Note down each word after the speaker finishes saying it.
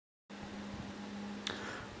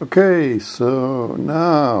Okay, so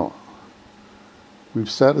now we've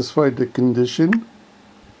satisfied the condition.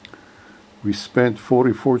 We spent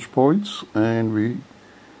 40 forge points and we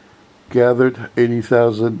gathered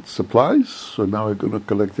 80,000 supplies. So now we're going to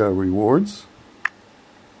collect our rewards.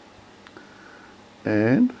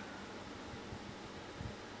 And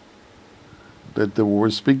let the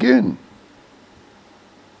wars begin.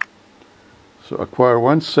 So acquire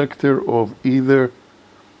one sector of either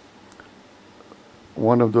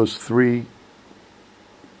one of those three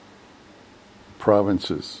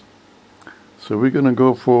provinces. So we're going to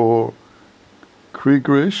go for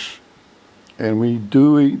Kriegerisch, and we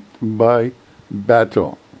do it by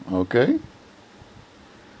batte, okay?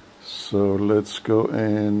 So let's go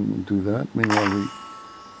and do that. Meanwhile,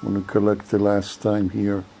 we want to collect the last time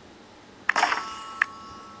here.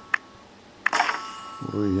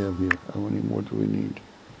 What do we have here? How many more do we need?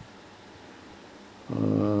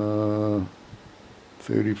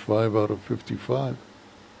 35 out of 55.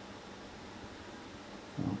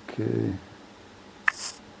 Okay.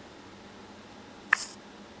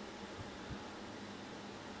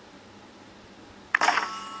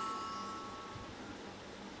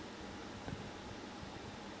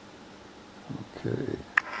 Okay.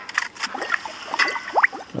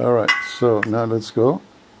 All right, so now let's go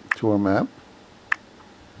to our map.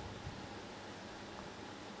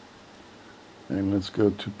 And let's go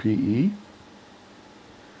to PE.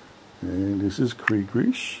 And this is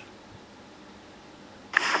Kriegerisch.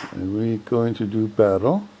 And we're going to do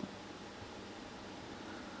battle.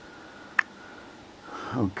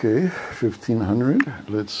 Okay, 1500.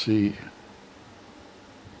 Let's see.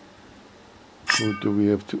 Who do we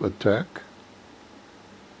have to attack?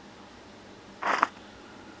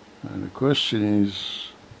 And the question is,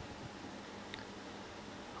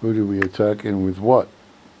 who do we attack and with what?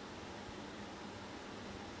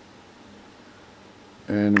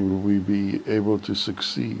 And will we be able to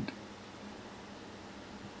succeed?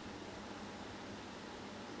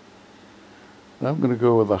 I'm going to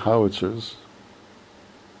go with the howitzers.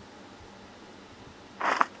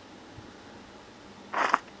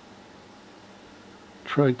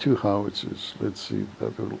 Try 2 howitzers. Let's see if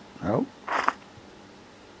that will help.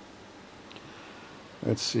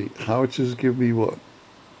 Let's see. Howitzers give me what?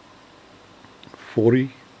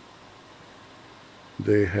 40.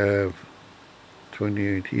 They have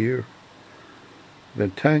 28 here. The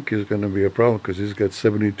tank is going to be a problem because he's got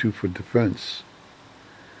 72 for defense.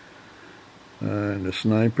 And the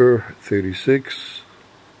sniper, 36.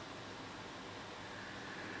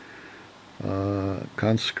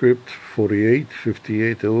 Conscript, 48,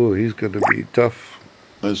 58. Oh, he's going to be tough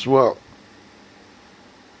as well.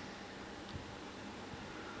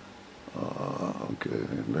 Okay,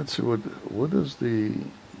 let's see what is the...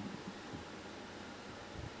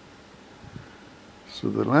 So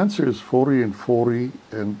the Lancer is 40 and 40,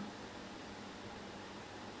 and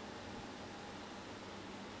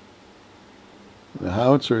the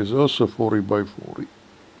howitzer is also 40 by 40.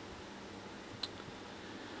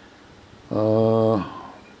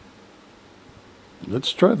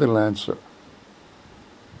 Let's try the Lancer.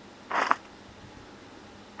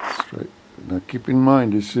 Let's try. Now keep in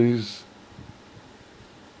mind, this is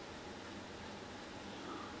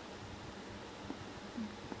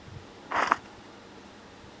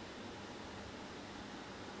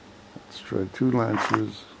try 2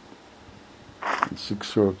 Lancers and 6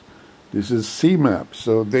 swords. This is C-map,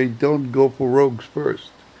 so they don't go for rogues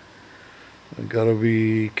first. You gotta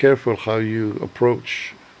be careful how you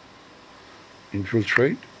approach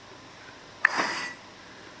infiltrate.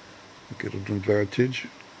 Get an advantage.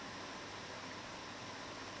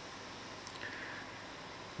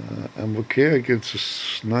 I'm okay against the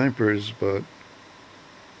snipers, but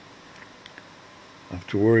I have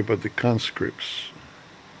to worry about the conscripts.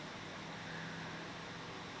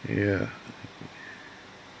 Yeah.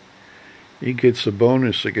 He gets a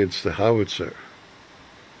bonus against the howitzer.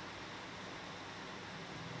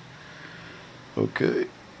 Okay.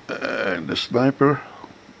 And the sniper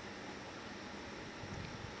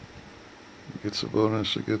gets a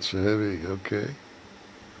bonus against the heavy. Okay.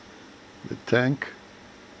 The tank.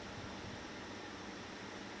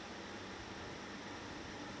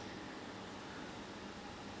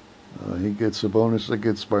 He gets a bonus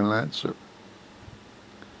against my Lancer.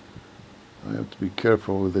 I have to be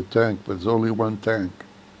careful with the tank, but it's only 1 tank.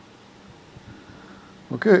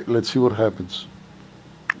 Okay, let's see what happens.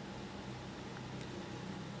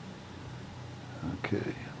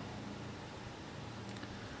 Okay.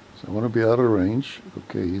 So I want to be out of range.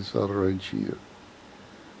 Okay, he's out of range here.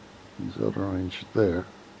 He's out of range there.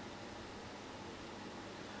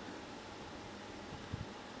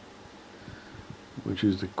 which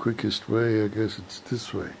is the quickest way. I guess it's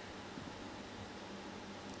this way.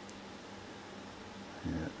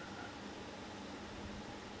 Yeah.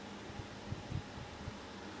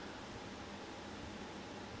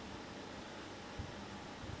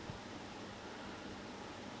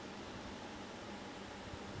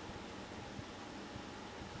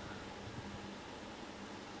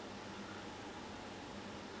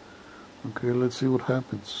 Okay, let's see what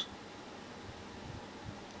happens.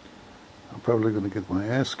 I'm probably going to get my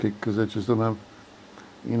ass kicked because I just don't have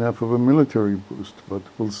enough of a military boost, but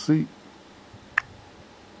we'll see.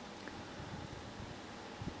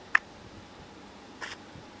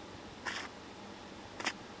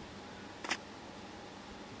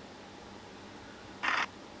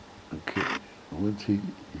 Okay,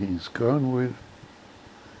 he's gone with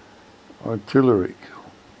artillery.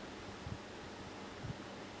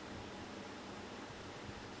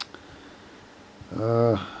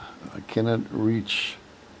 I cannot reach.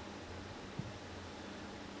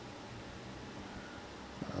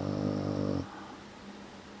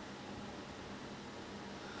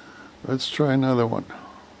 Let's try another one.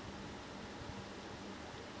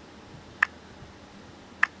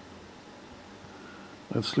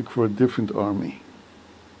 Let's look for a different army.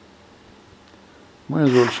 Might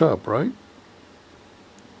as well shop, right?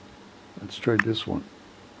 Let's try this one.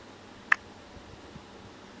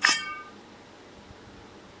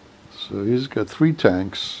 So he's got 3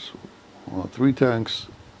 tanks. Well, 3 tanks.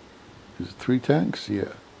 Is it 3 tanks?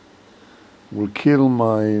 Yeah. Will kill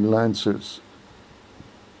my lancers.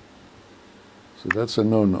 So that's a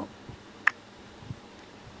no-no.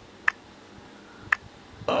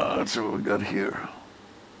 That's what we got here.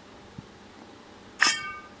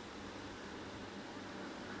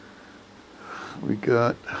 We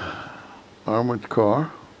got armored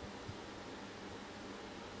car.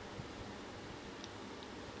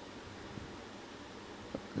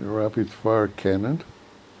 A rapid fire cannon.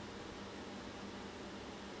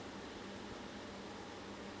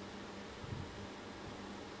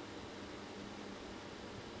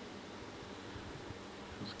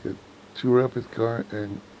 Let's get 2 rapid car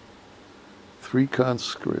and 3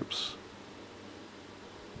 conscripts.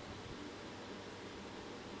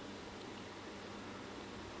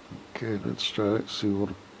 Okay, let's try it, see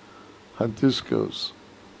how this goes.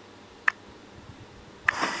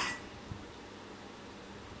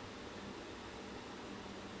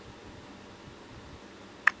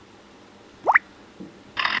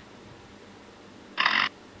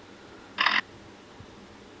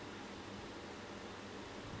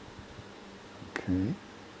 Okay.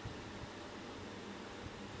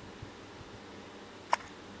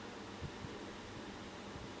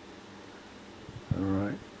 All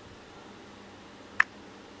right.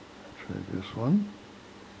 Try this one.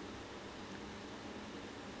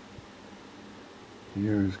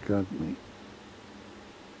 Here's got me.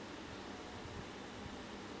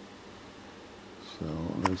 So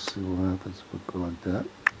let's see what happens if we go like that.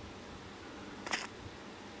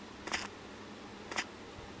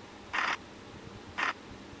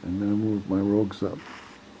 And then move my rogues up.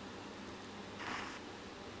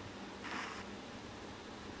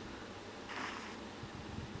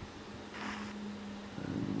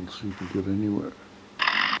 And we'll see if we get anywhere.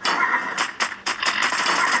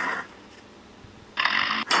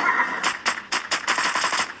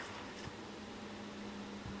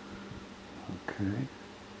 Okay.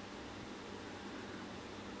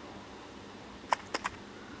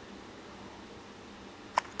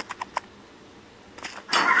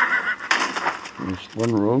 There's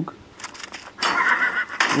one rogue.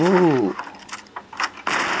 Oh,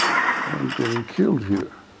 I'm getting killed here.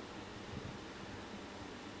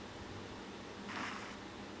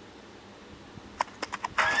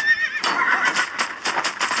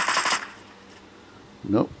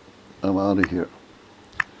 Nope, I'm out of here.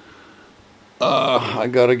 I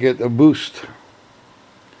gotta get a boost.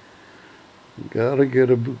 Gotta get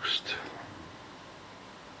a boost.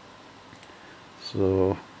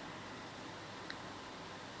 So,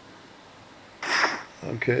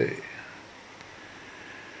 okay.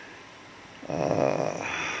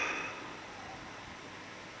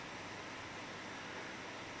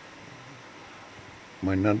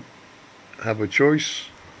 Might not have a choice.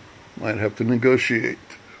 Might have to negotiate.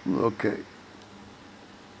 Okay.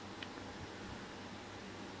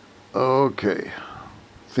 Okay.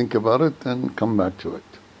 Think about it and come back to it.